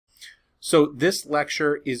So this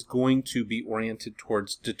lecture is going to be oriented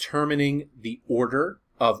towards determining the order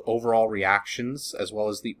of overall reactions as well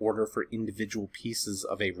as the order for individual pieces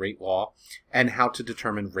of a rate law and how to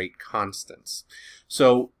determine rate constants.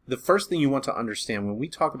 So the first thing you want to understand when we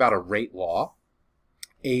talk about a rate law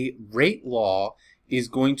is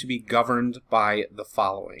going to be governed by the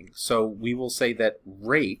following. So we will say that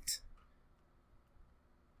rate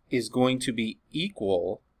is going to be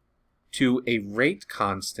equal to a rate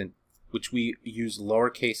constant, which we use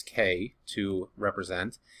lowercase k to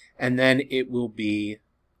represent, and then it will be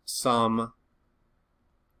some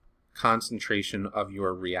concentration of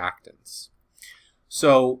your reactants.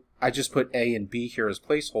 So I just put A and B here as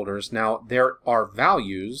placeholders. Now there are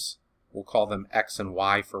values, we'll call them X and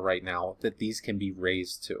Y for right now, that these can be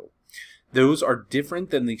raised to. Those are different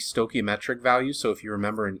than the stoichiometric values. So if you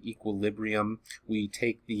remember in equilibrium, we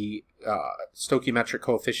take the stoichiometric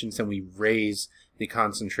coefficients and we raise the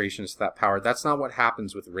concentrations to that power. That's not what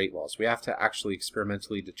happens with rate laws. We have to actually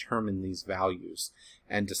experimentally determine these values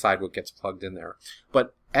and decide what gets plugged in there.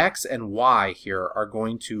 But X and Y here are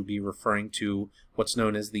going to be referring to what's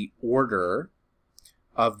known as the order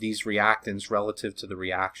of these reactants relative to the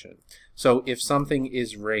reaction. So if something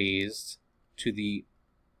is raised to the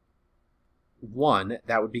 1,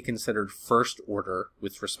 that would be considered first order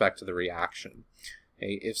with respect to the reaction.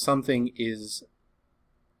 Okay, if something is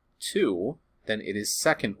 2, then it is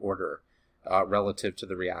second order relative to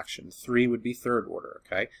the reaction. 3 would be third order.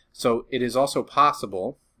 Okay, so it is also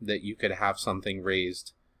possible that you could have something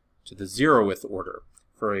raised to the 0th order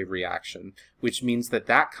for a reaction, which means that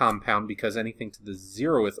that compound, because anything to the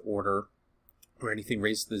 0th order or anything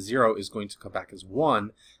raised to the 0 is going to come back as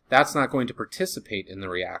 1, that's not going to participate in the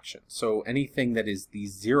reaction. So anything that is the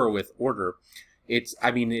 0th order, it's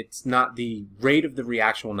not, the rate of the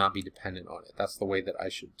reaction will not be dependent on it. That's the way that I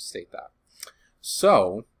should state that.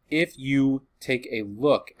 So if you take a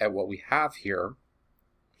look at what we have here,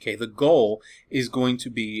 okay, the goal is going to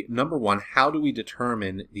be, number one, how do we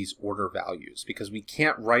determine these order values? Because we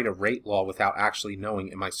can't write a rate law without actually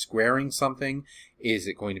knowing, am I squaring something? Is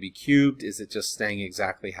it going to be cubed? Is it just staying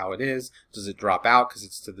exactly how it is? Does it drop out because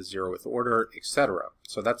it's to the 0th order, etc.?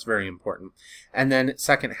 So that's very important. And then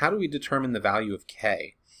second, how do we determine the value of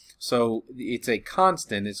K? So it's a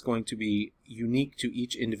constant. It's going to be unique to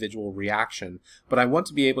each individual reaction, but I want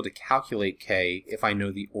to be able to calculate K if I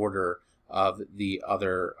know the order of the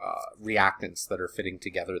other reactants that are fitting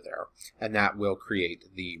together there, and that will create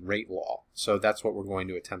the rate law. So that's what we're going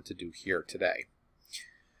to attempt to do here today.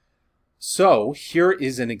 So here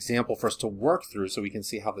is an example for us to work through so we can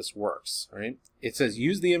see how this works. Right? It says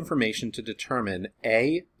use the information to determine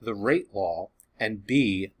A, the rate law, and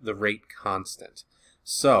B, the rate constant.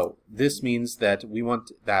 So this means that we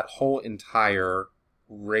want that whole entire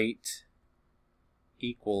rate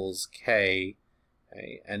equals K.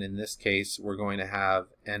 Okay, and in this case, we're going to have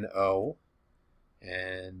NO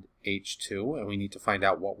and H2, and we need to find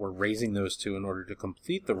out what we're raising those to in order to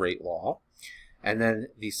complete the rate law. And then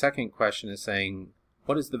the second question is saying,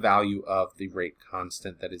 what is the value of the rate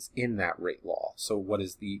constant that is in that rate law? So what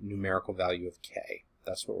is the numerical value of K?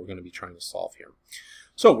 That's what we're going to be trying to solve here.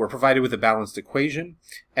 So we're provided with a balanced equation,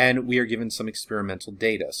 and we are given some experimental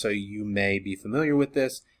data. So you may be familiar with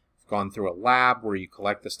this. Gone through a lab where you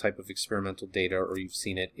collect this type of experimental data, or you've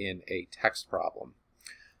seen it in a text problem.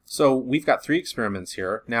 So we've got 3 experiments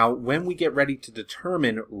here. Now when we get ready to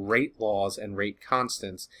determine rate laws and rate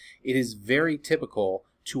constants, it is very typical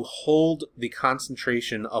to hold the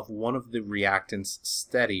concentration of one of the reactants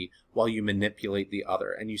steady while you manipulate the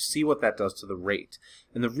other, and you see what that does to the rate.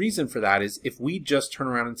 And the reason for that is if we just turn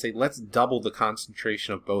around and say let's double the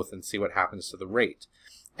concentration of both and see what happens to the rate,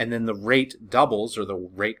 and then the rate doubles or the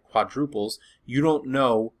rate quadruples, you don't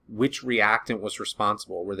know which reactant was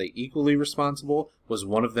responsible. Were they equally responsible? Was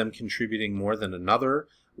one of them contributing more than another?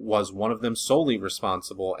 Was one of them solely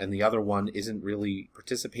responsible and the other one isn't really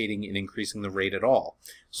participating in increasing the rate at all?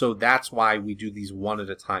 So that's why we do these one at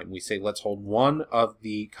a time. We say let's hold one of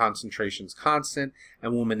the concentrations constant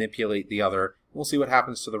and we'll manipulate the other. We'll see what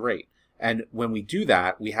happens to the rate. And when we do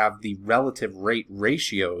that, we have the relative rate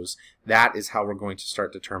ratios. That is how we're going to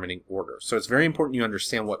start determining order. So it's very important you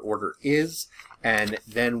understand what order is, and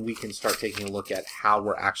then we can start taking a look at how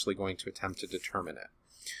we're actually going to attempt to determine it.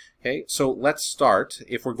 Okay, so let's start.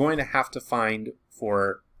 If we're going to have to find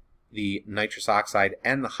for the nitrous oxide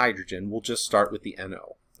and the hydrogen, we'll just start with the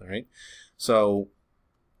NO. All right. So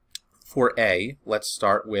for A, let's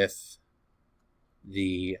start with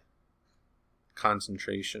the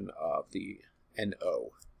concentration of the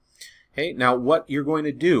NO. Okay, now what you're going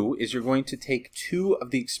to do is you're going to take 2 of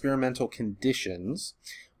the experimental conditions,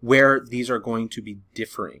 where these are going to be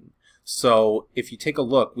differing. So if you take a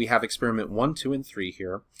look, we have experiment 1, 2, and 3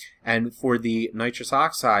 here. And for the nitrous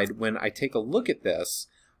oxide, when I take a look at this,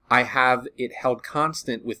 I have it held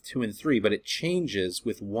constant with 2 and 3, but it changes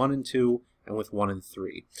with 1 and 2 and with 1 and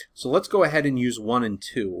 3. So let's go ahead and use 1 and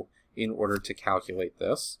 2 in order to calculate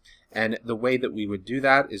this. And the way that we would do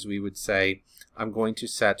that is we would say, I'm going to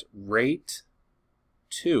set rate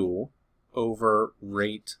 2 over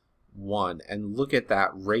rate 1. And look at that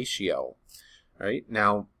ratio. All right?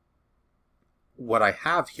 Now, what I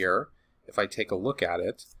have here, if I take a look at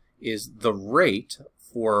it, is the rate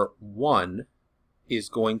for 1 is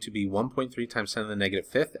going to be 1.3 times 10 to the negative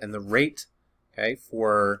 5th, and the rate, okay,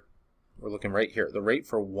 for, we're looking right here, the rate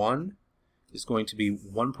for 1 is going to be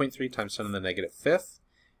 1.3 times 10 to the negative 5th,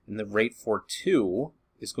 and the rate for 2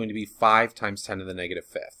 is going to be 5 times 10 to the negative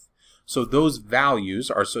 5th. So those values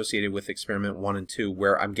are associated with experiment 1 and 2,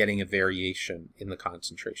 where I'm getting a variation in the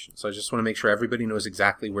concentration. So I just want to make sure everybody knows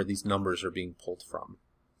exactly where these numbers are being pulled from.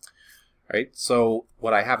 All right, so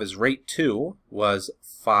what I have is rate 2 was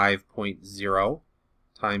 5.0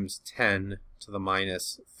 times 10 to the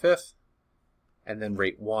minus 5th, and then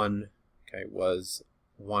rate 1, okay, was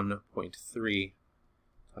 1.3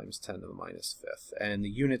 times 10 to the minus 5th. And the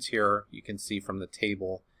units here, you can see from the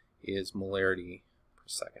table, is molarity per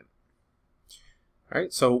second. All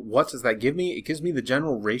right, so what does that give me? It gives me the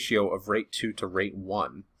general ratio of rate 2 to rate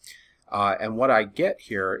 1. And what I get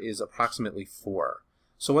here is approximately 4.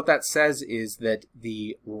 So what that says is that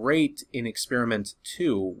the rate in experiment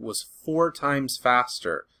 2 was 4 times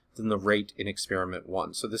faster than the rate in experiment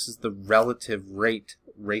 1. So this is the relative rate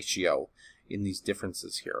ratio in these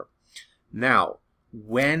differences here. Now,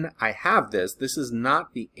 when I have this, this is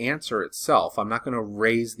not the answer itself. I'm not going to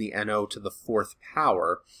raise the NO to the 4th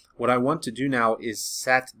power. What I want to do now is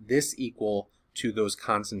set this equal to those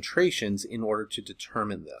concentrations in order to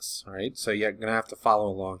determine this. All right, so you're going to have to follow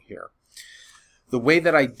along here. The way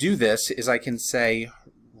that I do this is I can say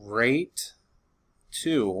rate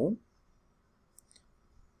 2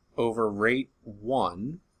 over rate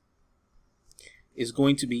 1 is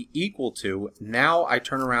going to be equal to, now I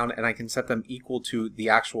turn around and I can set them equal to the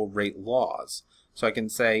actual rate laws. So I can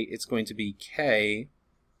say it's going to be K,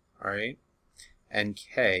 all right, and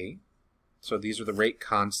K. So these are the rate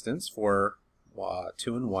constants for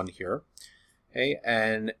 2 and 1 here. Okay,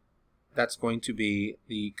 and that's going to be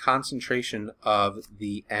the concentration of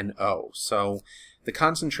the NO. So the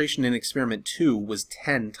concentration in experiment 2 was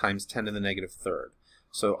 10 times 10 to the negative 3rd.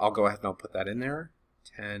 So I'll go ahead and I'll put that in there.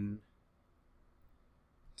 10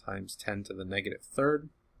 times 10 to the negative 3rd.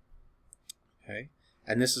 Okay,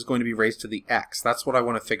 and this is going to be raised to the x. That's what I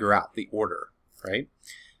want to figure out, the order, right?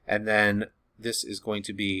 And then this is going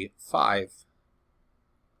to be 5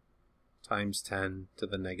 times 10 to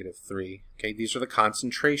the negative 3. Okay, these are the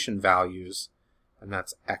concentration values, and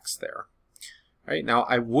that's x there. All right, now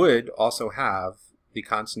I would also have the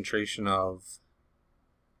concentration of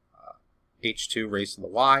H2 raised to the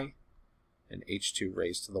y and H2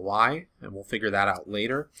 raised to the y, and we'll figure that out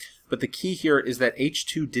later. But the key here is that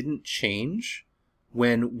H2 didn't change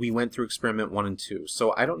when we went through experiment 1 and 2.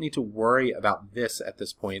 So I don't need to worry about this at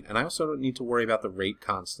this point, and I also don't need to worry about the rate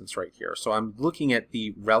constants right here. So I'm looking at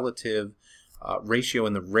the relative ratio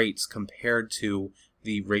in the rates compared to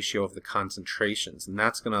the ratio of the concentrations, and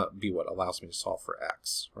that's going to be what allows me to solve for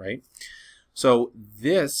x, right? So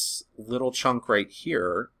this little chunk right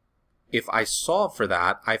here, if I solve for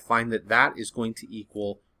that, I find that that is going to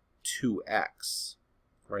equal 2x,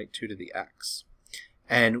 right? 2 to the x.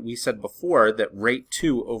 And we said before that rate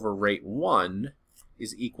 2 over rate 1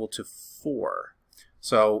 is equal to 4.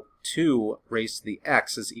 So 2 raised to the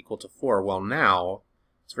x is equal to 4. Well, now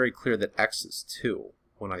it's very clear that x is 2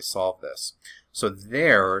 when I solve this. So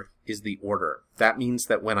there is the order. That means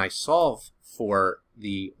that when I solve for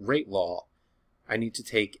the rate law, I need to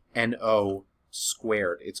take NO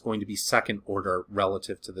squared. It's going to be second order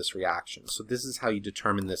relative to this reaction. So this is how you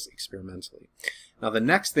determine this experimentally. Now the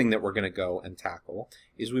next thing that we're going to go and tackle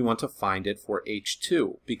is we want to find it for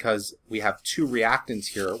H2, because we have 2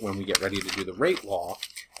 reactants here when we get ready to do the rate law,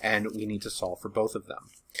 and we need to solve for both of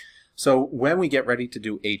them. So when we get ready to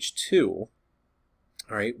do H2, all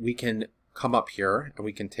right, we can come up here and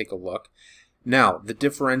we can take a look. Now the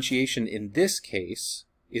differentiation in this case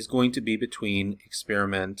is going to be between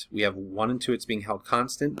experiment, we have 1 and 2, it's being held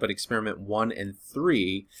constant, but experiment 1 and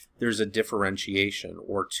 3, there's a differentiation,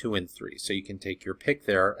 or 2 and 3. So you can take your pick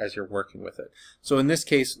there as you're working with it. So in this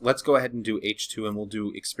case, let's go ahead and do H2, and we'll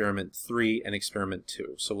do experiment 3 and experiment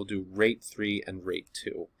 2. So we'll do rate 3 and rate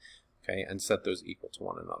 2, okay, and set those equal to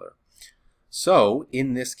one another. So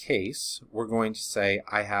in this case, we're going to say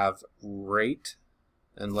I have rate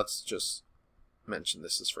And let's just mention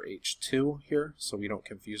this is for H2 here, so we don't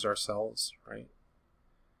confuse ourselves, right?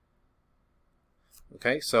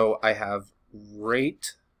 Okay, so I have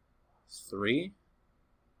rate 3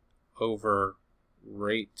 over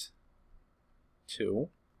rate 2,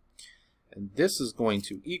 and this is going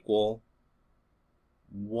to equal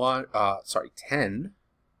 10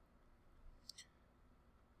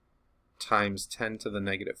 times 10 to the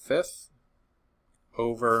negative 5th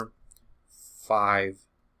over 5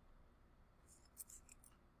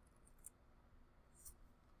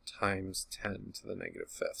 times 10 to the negative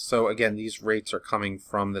 5th. So again, these rates are coming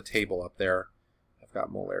from the table up there. I've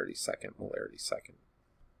got molarity second, molarity second.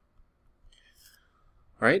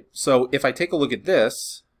 All right, so if I take a look at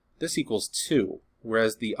this, this equals 2,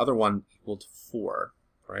 whereas the other one equaled 4,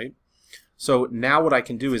 right? So now what I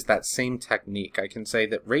can do is that same technique. I can say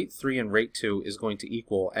that rate 3 and rate 2 is going to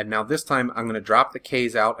equal, and now this time I'm going to drop the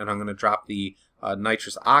K's out and I'm going to drop the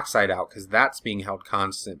nitrous oxide out because that's being held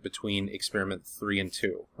constant between experiment 3 and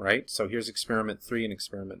 2, right? So here's experiment 3 and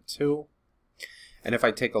experiment 2. And if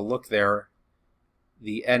I take a look there,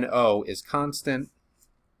 the NO is constant,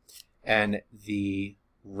 and the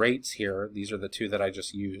rates here, these are the two that I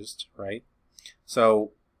just used, right?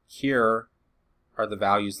 So here are the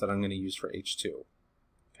values that I'm going to use for H2.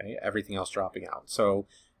 Okay, everything else dropping out. So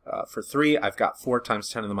for 3, I've got 4 times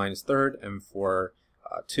 10 to the minus third, and for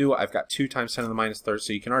 2, I've got 2 times 10 to the minus third.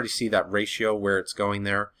 So you can already see that ratio where it's going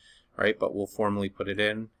there, right? But we'll formally put it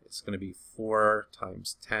in. It's going to be 4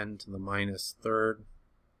 times 10 to the minus third.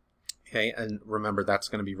 Okay, and remember that's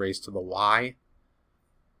going to be raised to the y.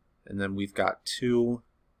 And then we've got 2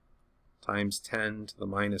 times 10 to the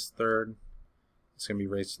minus third. It's going to be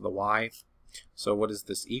raised to the y. So what does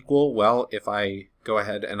this equal? Well, if I go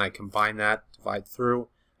ahead and I combine that, divide through,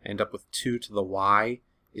 I end up with 2 to the y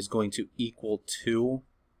is going to equal 2.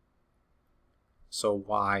 So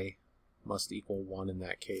y must equal 1 in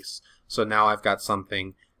that case. So now I've got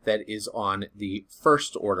something that is on the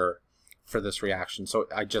first order for this reaction. So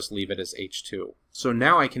I just leave it as H2. So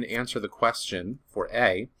now I can answer the question for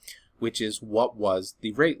A, which is what was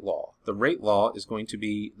the rate law? The rate law is going to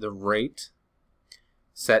be the rate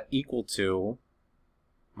set equal to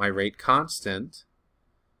my rate constant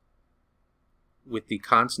with the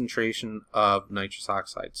concentration of nitrous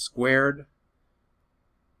oxide squared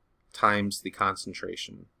times the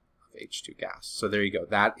concentration of H2 gas. So there you go.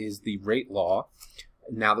 That is the rate law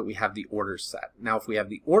now that we have the orders set. Now if we have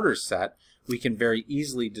the orders set, we can very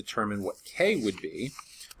easily determine what K would be.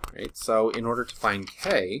 Right? So in order to find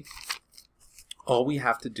K, all we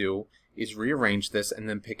have to do is rearrange this and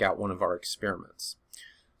then pick out one of our experiments.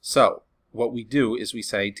 So what we do is we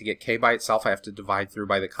say to get K by itself, I have to divide through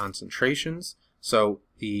by the concentrations. So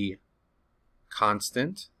the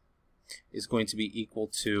constant is going to be equal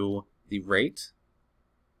to the rate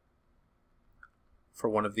for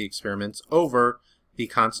one of the experiments over the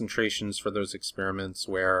concentrations for those experiments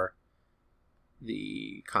where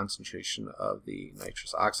the concentration of the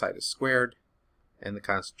nitrous oxide is squared and the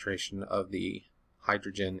concentration of the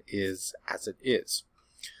hydrogen is as it is.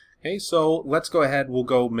 Okay, so let's go ahead, we'll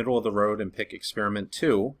go middle of the road and pick experiment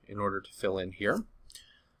 2 in order to fill in here.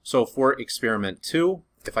 So for experiment 2,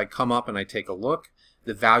 if I come up and I take a look,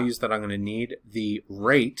 the values that I'm going to need, the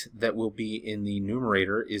rate that will be in the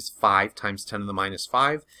numerator is 5 times 10 to the minus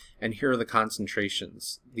 5, and here are the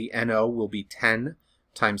concentrations. The NO will be 10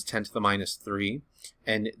 times 10 to the minus 3,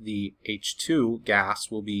 and the H2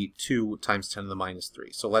 gas will be 2 times 10 to the minus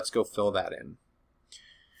 3. So let's go fill that in.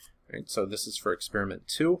 All right, so this is for experiment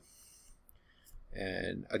 2.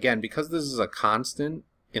 And again, because this is a constant,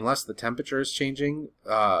 unless the temperature is changing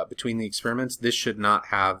between the experiments, this should not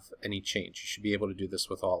have any change. You should be able to do this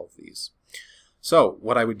with all of these. So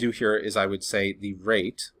what I would do here is I would say the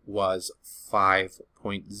rate was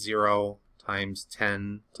 5.0 times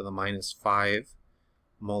 10 to the minus 5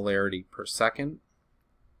 molarity per second.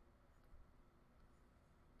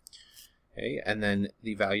 Okay, and then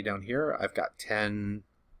the value down here, I've got 10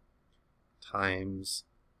 times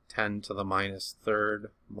 10 to the minus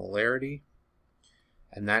third molarity,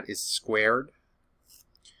 and that is squared.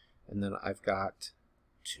 And then I've got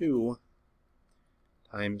 2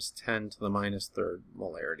 times 10 to the minus third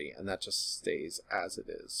molarity, and that just stays as it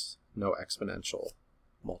is. No exponential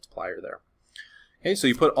multiplier there. Okay, so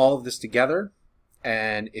you put all of this together,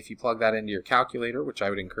 and if you plug that into your calculator, which I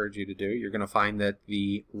would encourage you to do, you're going to find that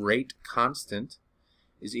the rate constant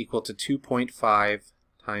is equal to 2.5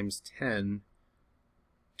 times 10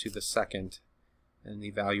 to the second, and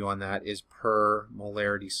the value on that is per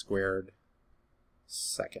molarity squared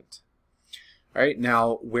second. All right,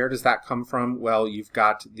 now where does that come from? Well, you've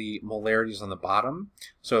got the molarities on the bottom.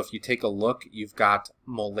 So if you take a look, you've got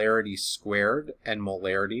molarity squared and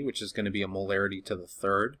molarity, which is going to be a molarity to the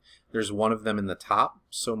third. There's one of them in the top,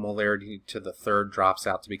 so molarity to the third drops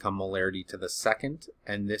out to become molarity to the second,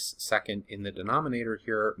 and this second in the denominator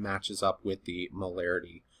here matches up with the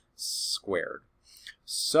molarity squared.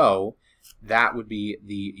 So that would be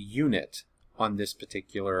the unit on this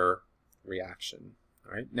particular reaction.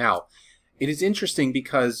 All right, now it is interesting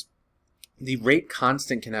because the rate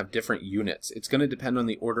constant can have different units. It's going to depend on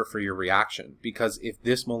the order for your reaction, because if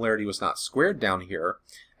this molarity was not squared down here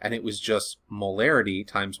and it was just molarity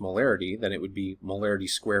times molarity, then it would be molarity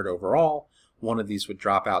squared overall. One of these would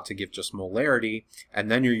drop out to give just molarity, and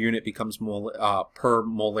then your unit becomes per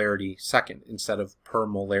molarity second instead of per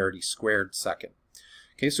molarity squared second.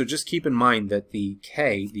 Okay, so just keep in mind that the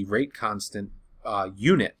K, the rate constant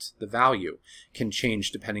unit, the value, can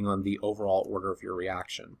change depending on the overall order of your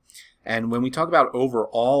reaction. And when we talk about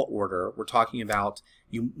overall order, we're talking about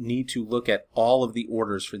you need to look at all of the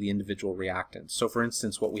orders for the individual reactants. So for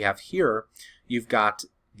instance, what we have here, you've got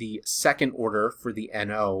the second order for the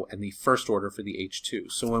NO and the first order for the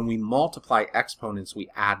H2. So when we multiply exponents, we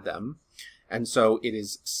add them. And so it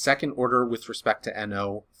is second order with respect to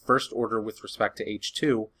NO, first order with respect to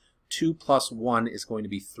H2. 2 plus 1 is going to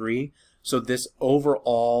be 3. So this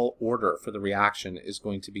overall order for the reaction is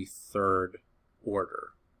going to be third order.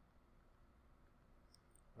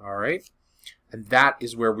 All right, and that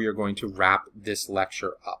is where we are going to wrap this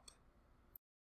lecture up.